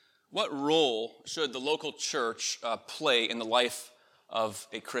What role should the local church play in the life of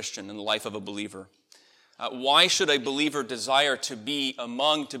a Christian, in the life of a believer? Why should a believer desire to be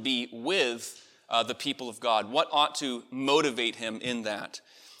among, to be with the people of God? What ought to motivate him in that?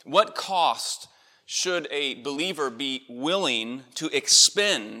 What cost should a believer be willing to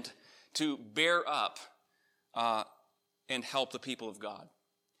expend to bear up and help the people of God?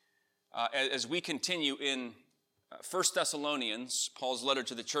 As we continue in 1 Thessalonians, Paul's letter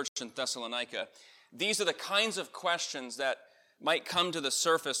to the church in Thessalonica, these are the kinds of questions that might come to the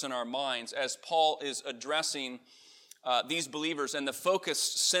surface in our minds as Paul is addressing these believers, and the focus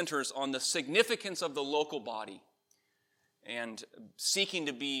centers on the significance of the local body and seeking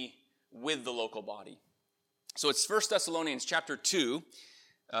to be with the local body. So it's 1 Thessalonians chapter 2,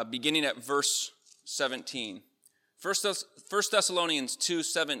 beginning at verse 17. 1 Thessalonians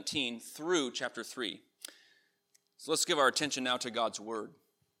 2:17 through chapter 3. So let's give our attention now to God's word.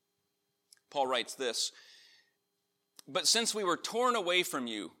 Paul writes this: "But since we were torn away from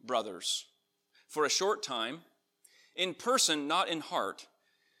you, brothers, for a short time, in person, not in heart,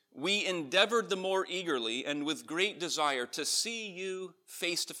 we endeavored the more eagerly and with great desire to see you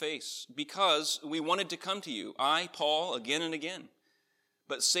face to face, because we wanted to come to you, I, Paul, again and again.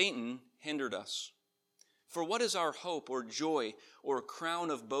 But Satan hindered us. For what is our hope or joy or crown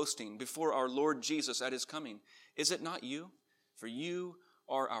of boasting before our Lord Jesus at his coming? Is it not you? For you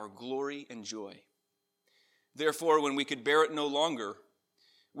are our glory and joy. Therefore, when we could bear it no longer,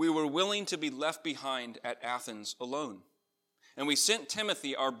 we were willing to be left behind at Athens alone. And we sent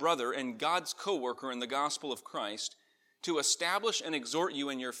Timothy, our brother and God's co-worker in the gospel of Christ, to establish and exhort you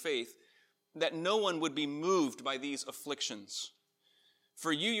in your faith, that no one would be moved by these afflictions.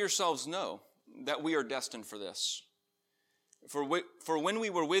 For you yourselves know that we are destined for this. For when we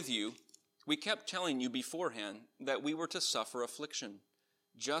were with you, we kept telling you beforehand that we were to suffer affliction,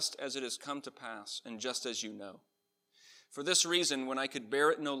 just as it has come to pass, and just as you know. For this reason, when I could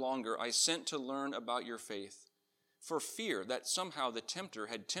bear it no longer, I sent to learn about your faith, for fear that somehow the tempter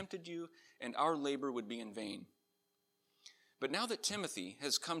had tempted you and our labor would be in vain. But now that Timothy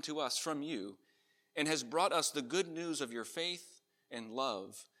has come to us from you and has brought us the good news of your faith and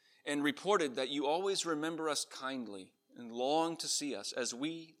love, and reported that you always remember us kindly and long to see us as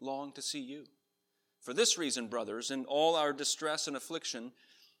we long to see you. For this reason, brothers, in all our distress and affliction,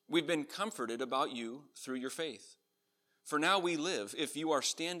 we've been comforted about you through your faith. For now we live if you are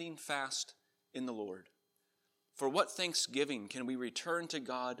standing fast in the Lord. For what thanksgiving can we return to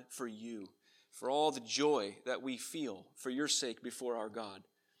God for you, for all the joy that we feel for your sake before our God,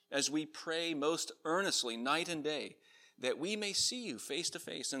 as we pray most earnestly night and day, that we may see you face to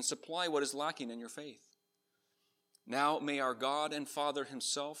face and supply what is lacking in your faith. Now may our God and Father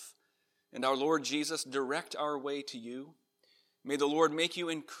himself and our Lord Jesus direct our way to you. May the Lord make you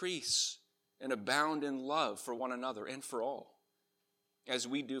increase and abound in love for one another and for all, as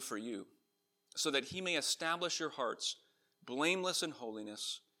we do for you, so that he may establish your hearts blameless in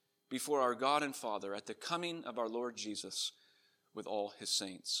holiness before our God and Father at the coming of our Lord Jesus with all his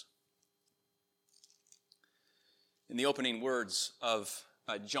saints." In the opening words of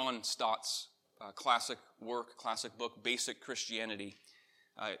John Stott's classic book, Basic Christianity,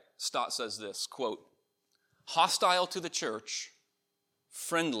 Stott says this, quote, "Hostile to the church,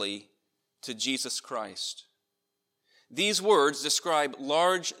 friendly to Jesus Christ." These words describe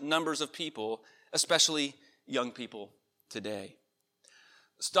large numbers of people, especially young people today.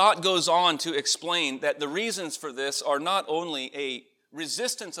 Stott goes on to explain that the reasons for this are not only a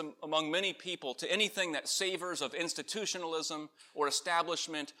resistance among many people to anything that savors of institutionalism or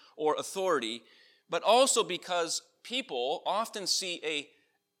establishment or authority, but also because people often see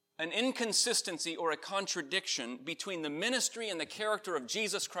an inconsistency or a contradiction between the ministry and the character of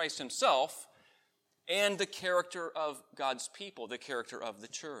Jesus Christ himself and the character of God's people, the character of the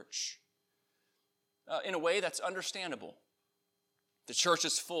church. In a way, that's understandable. The church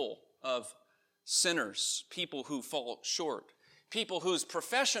is full of sinners, people who fall short, people whose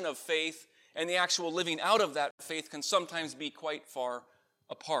profession of faith and the actual living out of that faith can sometimes be quite far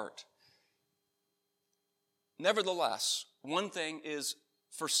apart. Nevertheless, one thing is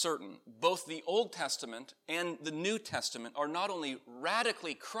for certain. Both the Old Testament and the New Testament are not only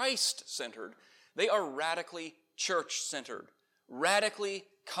radically Christ-centered, they are radically church-centered, radically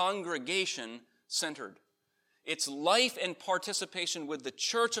congregation-centered. It's life and participation with the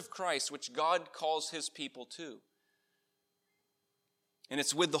church of Christ which God calls his people to. And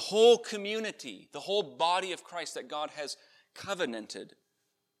it's with the whole community, the whole body of Christ that God has covenanted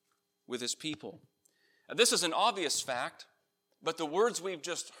with his people. Now, this is an obvious fact, But the words we've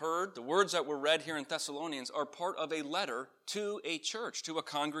just heard, the words that were read here in Thessalonians, are part of a letter to a church, to a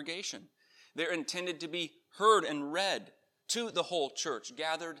congregation. They're intended to be heard and read to the whole church,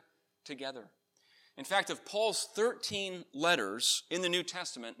 gathered together. In fact, of Paul's 13 letters in the New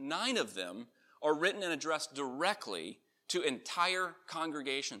Testament, 9 of them are written and addressed directly to entire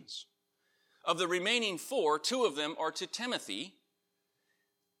congregations. Of the remaining 4, 2 of them are to Timothy,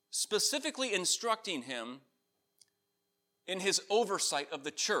 specifically instructing him in his oversight of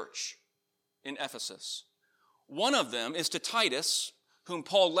the church in Ephesus. One of them is to Titus, whom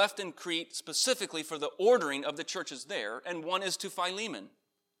Paul left in Crete specifically for the ordering of the churches there, and one is to Philemon,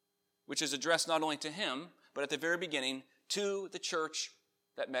 which is addressed not only to him, but at the very beginning, to the church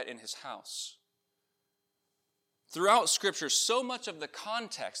that met in his house. Throughout Scripture, so much of the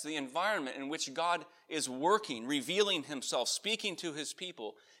context, the environment in which God is working, revealing himself, speaking to his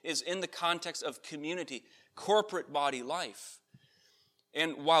people, is in the context of community, corporate body life.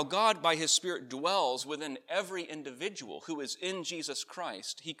 And while God, by his Spirit, dwells within every individual who is in Jesus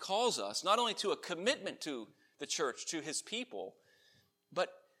Christ, he calls us not only to a commitment to the church, to his people, but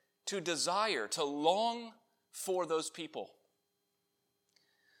to desire, to long for those people.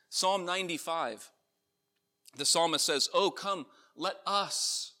 Psalm 95, the psalmist says, "Oh, come, let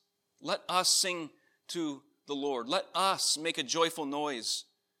us sing to the Lord. Let us make a joyful noise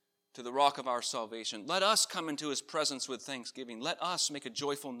to the rock of our salvation. Let us come into his presence with thanksgiving. Let us make a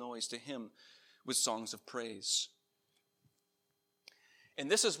joyful noise to him with songs of praise." And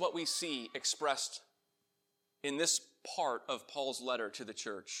this is what we see expressed in this part of Paul's letter to the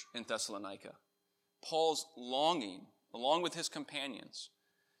church in Thessalonica. Paul's longing, along with his companions,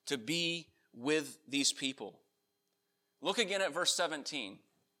 to be with these people. Look again at verse 17.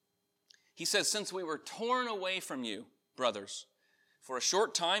 He says, "Since we were torn away from you, brothers, for a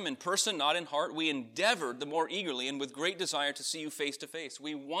short time in person, not in heart, we endeavored the more eagerly and with great desire to see you face to face.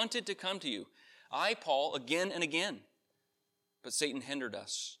 We wanted to come to you, I, Paul, again and again, but Satan hindered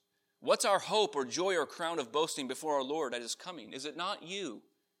us. What's our hope or joy or crown of boasting before our Lord at his coming? Is it not you?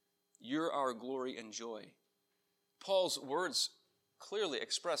 You're our glory and joy." Paul's words clearly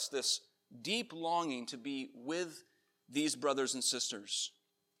express this deep longing to be with these brothers and sisters.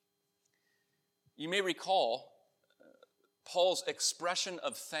 You may recall Paul's expression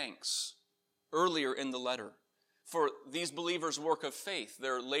of thanks earlier in the letter for these believers' work of faith,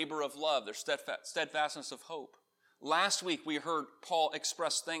 their labor of love, their steadfastness of hope. Last week we heard Paul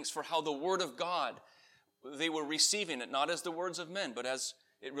express thanks for how the Word of God, they were receiving it not as the words of men, but as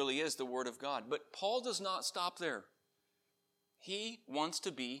it really is the Word of God. But Paul does not stop there. He wants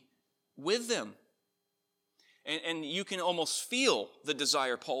to be with them. And you can almost feel the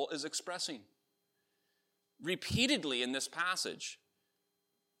desire Paul is expressing. Repeatedly in this passage,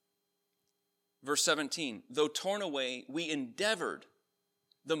 verse 17, "Though torn away, we endeavored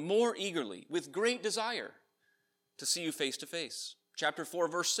the more eagerly, with great desire, to see you face to face." Chapter 4,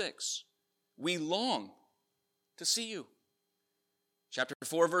 verse 6, "We long to see you." Chapter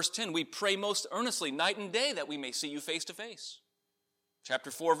 4, verse 10, "We pray most earnestly night and day that we may see you face to face." Chapter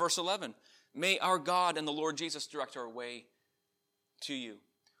 4, verse 11, "May our God and the Lord Jesus direct our way to you."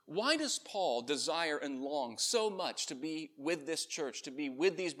 Why does Paul desire and long so much to be with this church, to be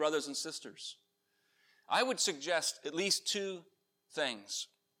with these brothers and sisters? I would suggest at least 2 things.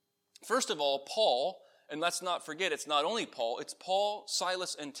 First of all, Paul, and let's not forget, it's not only Paul, it's Paul,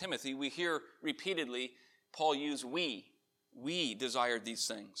 Silas, and Timothy. We hear repeatedly Paul use we. We desired these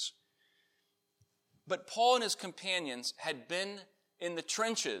things. But Paul and his companions had been in the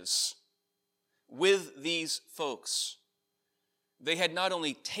trenches with these folks. They had not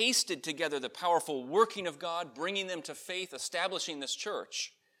only tasted together the powerful working of God, bringing them to faith, establishing this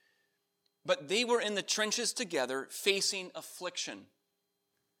church, but they were in the trenches together facing affliction,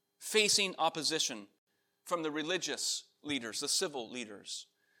 facing opposition from the religious leaders, the civil leaders.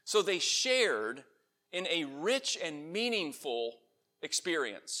 So they shared in a rich and meaningful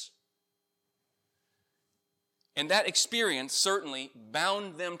experience. And that experience certainly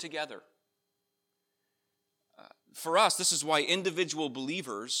bound them together. For us, this is why individual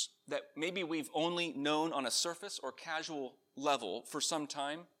believers that maybe we've only known on a surface or casual level for some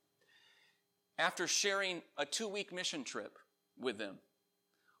time, after sharing a 2-week mission trip with them,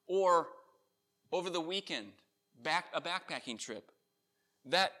 or over the weekend, a backpacking trip,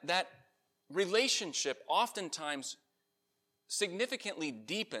 that relationship oftentimes significantly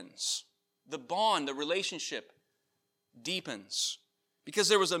deepens. The bond, the relationship deepens. Because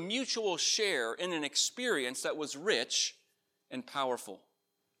there was a mutual share in an experience that was rich and powerful.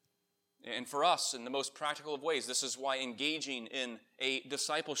 And for us, in the most practical of ways, this is why engaging in a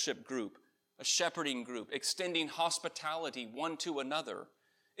discipleship group, a shepherding group, extending hospitality one to another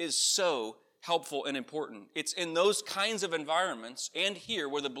is so helpful and important. It's in those kinds of environments and here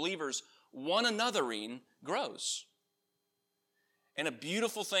where the believers one anothering grows. And a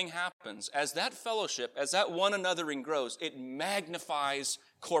beautiful thing happens. As that fellowship, as that one anothering grows, it magnifies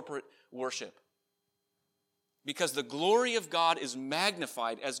corporate worship. Because the glory of God is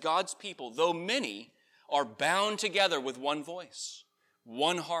magnified as God's people, though many, are bound together with one voice,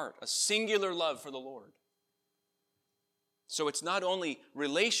 one heart, a singular love for the Lord. So it's not only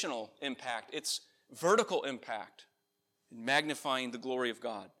relational impact, it's vertical impact in magnifying the glory of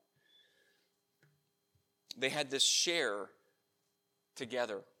God. They had this share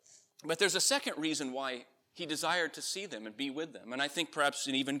together. But there's a second reason why he desired to see them and be with them, and I think perhaps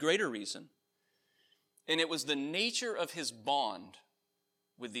an even greater reason. And it was the nature of his bond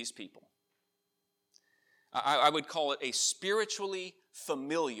with these people. I would call it a spiritually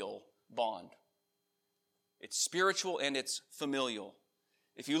familial bond. It's spiritual and it's familial.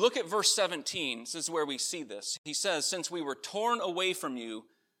 If you look at verse 17, this is where we see this. He says, since we were torn away from you,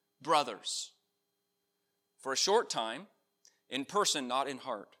 brothers, for a short time, in person, not in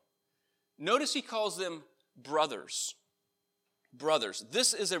heart. Notice he calls them brothers. Brothers.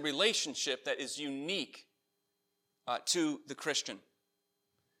 This is a relationship that is unique to the Christian.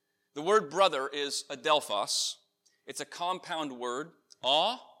 The word brother is adelphos. It's a compound word.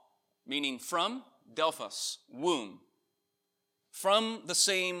 Meaning from, delphos, womb. From the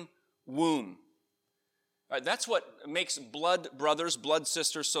same womb. That's what makes blood brothers, blood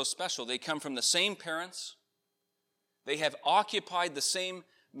sisters so special. They come from the same parents. They have occupied the same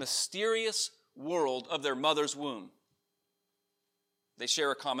mysterious world of their mother's womb. They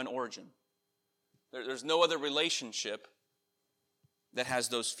share a common origin. There's no other relationship that has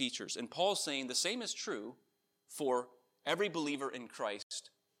those features. And Paul's saying the same is true for every believer in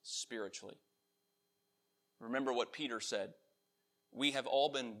Christ spiritually. Remember what Peter said. We have all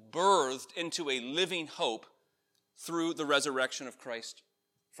been birthed into a living hope through the resurrection of Christ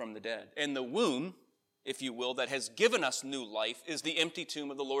from the dead. And the womb, if you will, that has given us new life is the empty tomb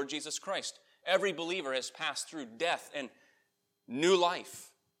of the Lord Jesus Christ. Every believer has passed through death and new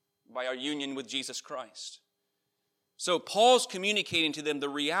life by our union with Jesus Christ. So Paul's communicating to them the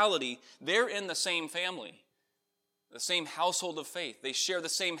reality, they're in the same family, the same household of faith. They share the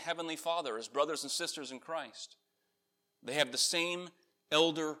same heavenly Father as brothers and sisters in Christ. They have the same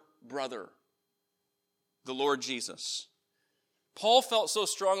elder brother, the Lord Jesus. Paul felt so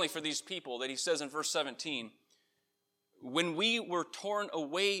strongly for these people that he says in verse 17, when we were torn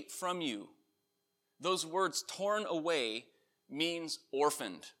away from you, those words torn away means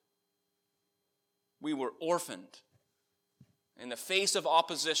orphaned. We were orphaned. In the face of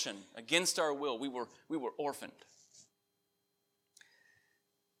opposition, against our will, we were orphaned.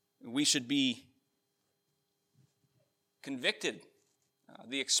 We should be convicted.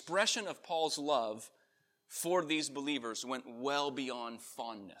 The expression of Paul's love for these believers went well beyond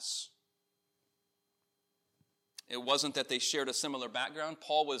fondness. It wasn't that they shared a similar background.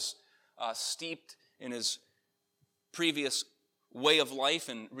 Paul was steeped in his previous way of life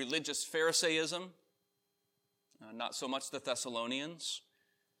and religious Pharisaism. Not so much the Thessalonians.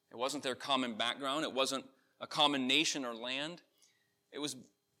 It wasn't their common background. It wasn't a common nation or land. It was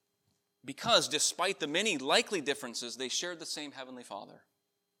because, despite the many likely differences, they shared the same Heavenly Father.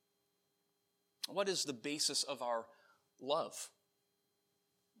 What is the basis of our love?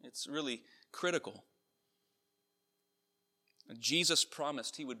 It's really critical. Jesus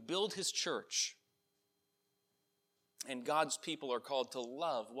promised he would build his church, and God's people are called to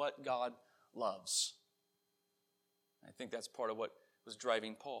love what God loves. I think that's part of what was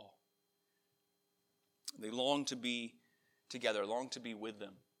driving Paul. They long to be together, long to be with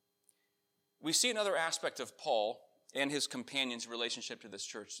them. We see another aspect of Paul and his companions' relationship to this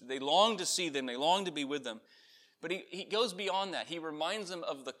church. They long to see them, they long to be with them. But he goes beyond that. He reminds them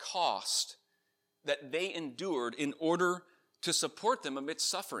of the cost that they endured in order to support them amidst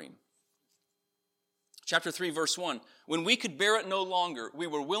suffering. Chapter 3, verse 1, when we could bear it no longer, we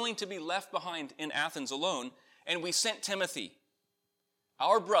were willing to be left behind in Athens alone, and we sent Timothy,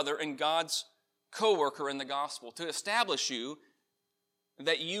 our brother and God's co-worker in the gospel, to establish you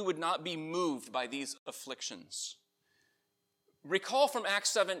that you would not be moved by these afflictions. Recall from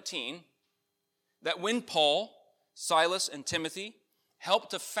Acts 17 that when Paul, Silas, and Timothy helped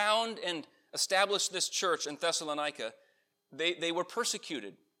to found and establish this church in Thessalonica, they were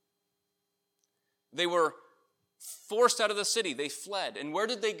persecuted. They were forced out of the city. They fled. And where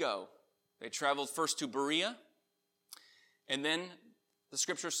did they go? They traveled first to Berea, and then the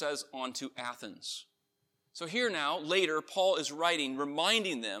scripture says on to Athens. So here now, later, Paul is writing,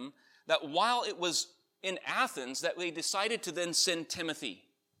 reminding them that while it was in Athens that they decided to then send Timothy.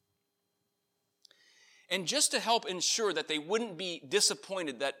 And just to help ensure that they wouldn't be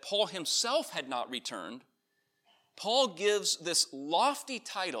disappointed that Paul himself had not returned, Paul gives this lofty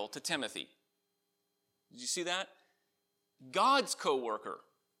title to Timothy. Did you see that? God's co-worker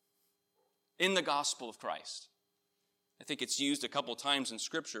in the gospel of Christ. I think it's used a couple times in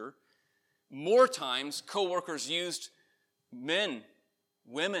Scripture. More times, co-workers used men,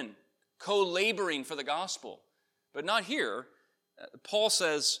 women, co-laboring for the gospel. But not here. Paul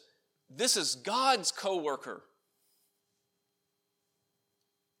says, this is God's co-worker.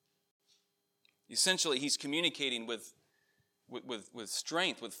 Essentially, he's communicating with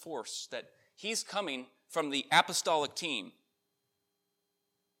strength, with force, that he's coming from the apostolic team,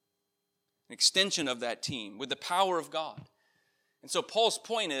 an extension of that team, with the power of God. And so Paul's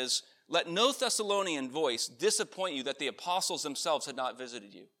point is, let no Thessalonian voice disappoint you that the apostles themselves had not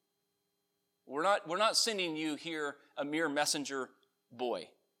visited you. We're not sending you here a mere messenger boy.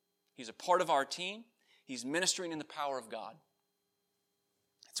 He's a part of our team. He's ministering in the power of God.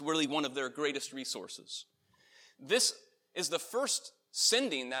 It's really one of their greatest resources. This is the first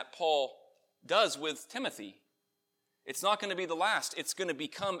sending that Paul does with Timothy. It's not going to be the last. It's going to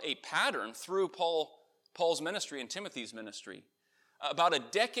become a pattern through Paul's ministry and Timothy's ministry. About a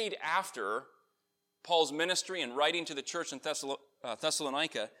decade after Paul's ministry and writing to the church in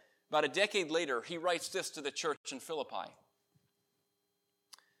Thessalonica, about a decade later, he writes this to the church in Philippi.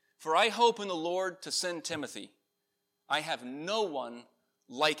 For I hope in the Lord to send Timothy. I have no one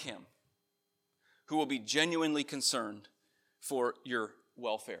like him who will be genuinely concerned for your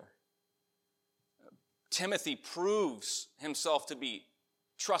welfare. Timothy proves himself to be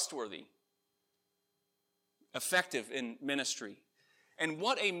trustworthy, effective in ministry. And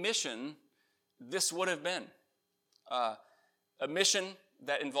what a mission this would have been. A mission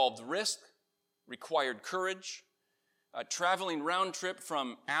that involved risk, required courage, a traveling round trip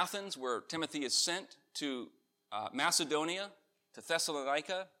from Athens, where Timothy is sent, to Macedonia, to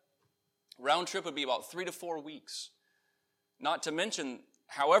Thessalonica. Round trip would be about 3 to 4 weeks. Not to mention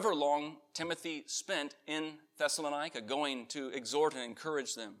however long Timothy spent in Thessalonica, going to exhort and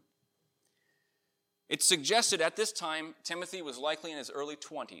encourage them. It's suggested at this time Timothy was likely in his early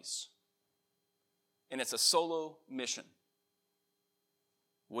 20s. And it's a solo mission.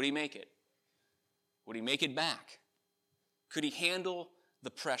 Would he make it? Would he make it back? Could he handle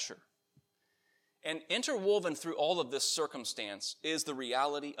the pressure? And interwoven through all of this circumstance is the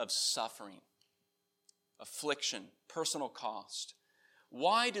reality of suffering, affliction, personal cost.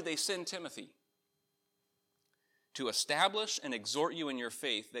 Why did they send Timothy? To establish and exhort you in your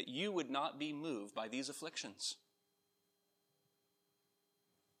faith that you would not be moved by these afflictions.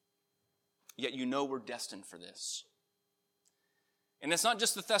 Yet you know we're destined for this. And it's not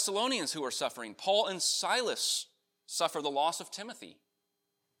just the Thessalonians who are suffering. Paul and Silas suffer the loss of Timothy.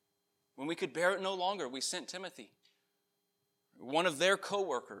 When we could bear it no longer, we sent Timothy. One of their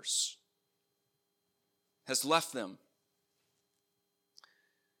co-workers has left them.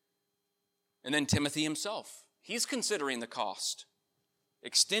 And then Timothy himself. He's considering the cost,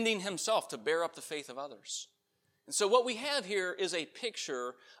 extending himself to bear up the faith of others. And so what we have here is a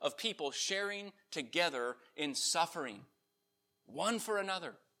picture of people sharing together in suffering, one for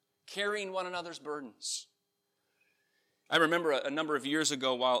another, carrying one another's burdens. I remember a number of years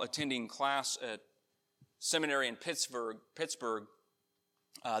ago while attending class at seminary in Pittsburgh,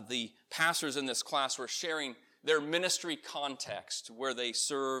 the pastors in this class were sharing their ministry context, where they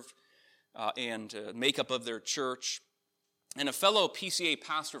served and makeup of their church. And a fellow PCA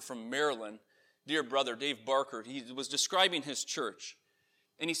pastor from Maryland, dear brother Dave Barker, he was describing his church.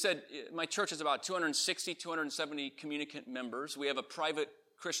 And he said, my church is about 260, 270 communicant members. We have a private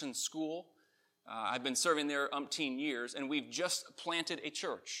Christian school. I've been serving there umpteen years, and we've just planted a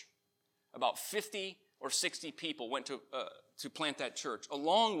church. About 50 or 60 people went to plant that church,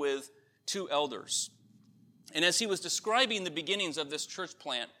 along with 2 elders. And as he was describing the beginnings of this church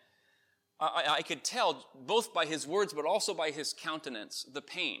plant, I could tell, both by his words, but also by his countenance, the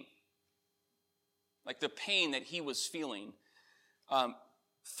pain. Like the pain that he was feeling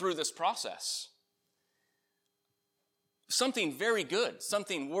through this process. Something very good,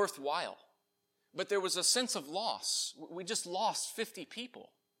 something worthwhile. But there was a sense of loss. We just lost 50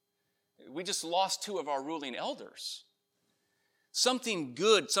 people. We just lost 2 of our ruling elders. Something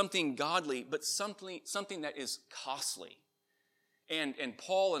good, something godly, but something that is costly. And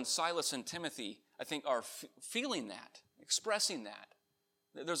Paul and Silas and Timothy, I think, are feeling that, expressing that.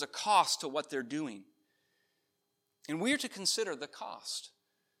 There's a cost to what they're doing. And we are to consider the cost,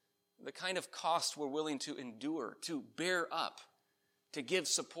 the kind of cost we're willing to endure, to bear up, to give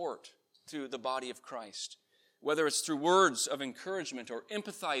support to the body of Christ, whether it's through words of encouragement or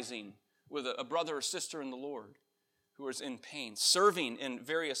empathizing with a brother or sister in the Lord who is in pain, serving in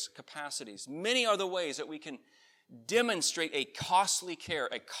various capacities. Many are the ways that we can demonstrate a costly care,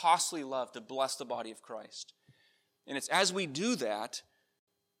 a costly love to bless the body of Christ. And it's as we do that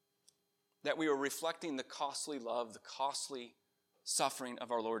we are reflecting the costly love, the costly suffering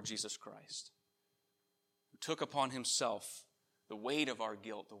of our Lord Jesus Christ, who took upon himself the weight of our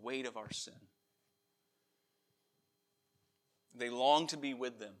guilt, the weight of our sin. They long to be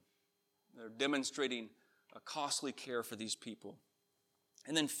with them. They're demonstrating a costly care for these people.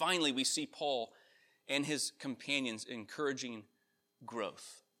 And then finally, we see Paul and his companions encouraging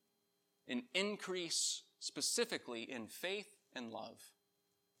growth, an increase specifically in faith and love.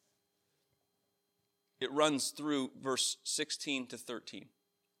 It runs through verse 16 to 13.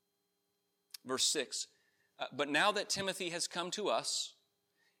 Verse 6, but now that Timothy has come to us,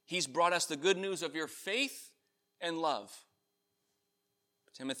 he's brought us the good news of your faith and love.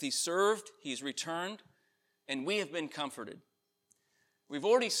 Timothy served, he's returned, and we have been comforted. We've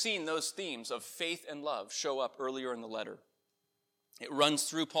already seen those themes of faith and love show up earlier in the letter. It runs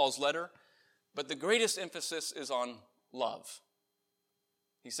through Paul's letter, but the greatest emphasis is on love.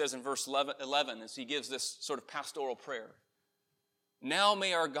 He says in verse 11, as he gives this sort of pastoral prayer, now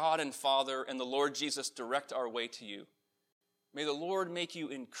may our God and Father and the Lord Jesus direct our way to you. May the Lord make you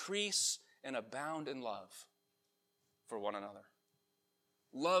increase and abound in love for one another.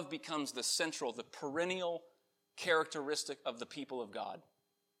 Love becomes the central, the perennial characteristic of the people of God,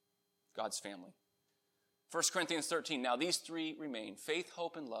 God's family. 1 Corinthians 13, now these three remain, faith,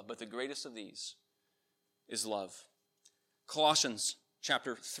 hope, and love, but the greatest of these is love. Colossians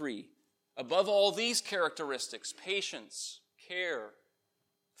chapter 3, above all these characteristics, patience, care,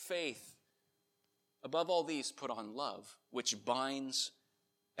 faith, above all these put on love, which binds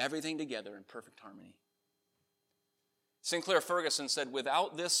everything together in perfect harmony. Sinclair Ferguson said,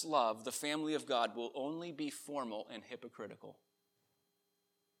 without this love, the family of God will only be formal and hypocritical.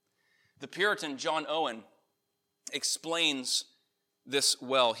 The Puritan John Owen explains this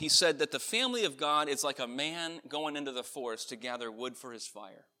well. He said that the family of God is like a man going into the forest to gather wood for his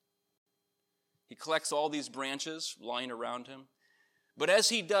fire. He collects all these branches lying around him. But as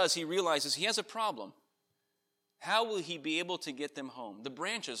he does, he realizes he has a problem. How will he be able to get them home? The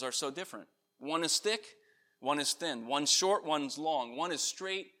branches are so different. One is thick, one is thin. One's short, one's long. One is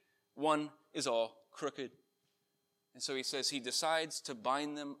straight, one is all crooked. And so he says he decides to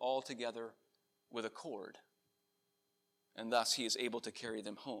bind them all together with a cord. And thus he is able to carry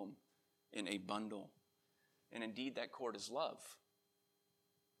them home in a bundle. And indeed, that cord is love.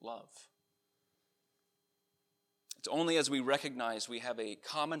 Love. It's only as we recognize we have a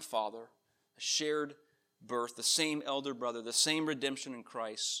common Father, a shared birth, the same elder brother, the same redemption in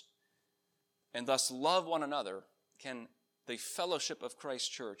Christ, and thus love one another, can the fellowship of Christ's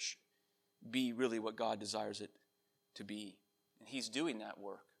church be really what God desires it to be. And he's doing that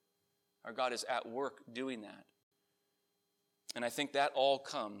work. Our God is at work doing that. And I think that all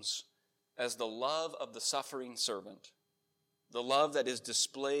comes as the love of the suffering servant, the love that is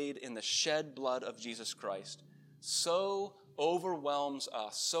displayed in the shed blood of Jesus Christ, so overwhelms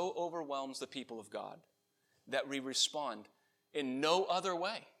us, so overwhelms the people of God, that we respond in no other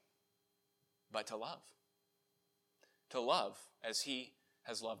way but to love. To love as he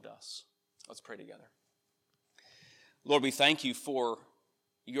has loved us. Let's pray together. Lord, we thank you for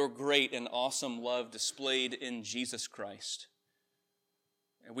your great and awesome love displayed in Jesus Christ.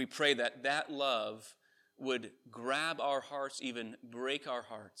 And we pray that that love would grab our hearts, even break our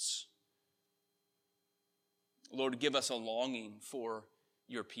hearts. Lord, give us a longing for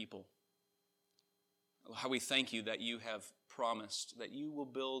your people. How we thank you that you have promised that you will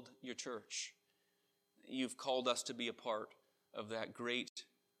build your church. You've called us to be a part of that great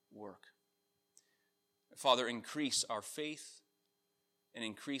work. Father, increase our faith and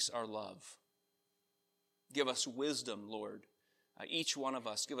increase our love. Give us wisdom, Lord. Each one of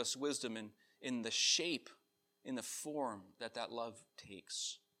us, give us wisdom in the shape, in the form that love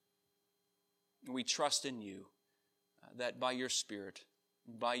takes. We trust in you that by your Spirit,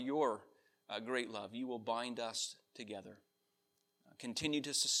 by your great love, you will bind us together. Continue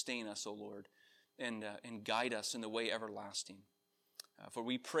to sustain us, O Lord, and guide us in the way everlasting. For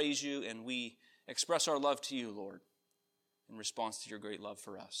we praise you and we express our love to you, Lord, in response to your great love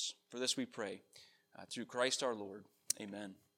for us. For this we pray, through Christ our Lord. Amen.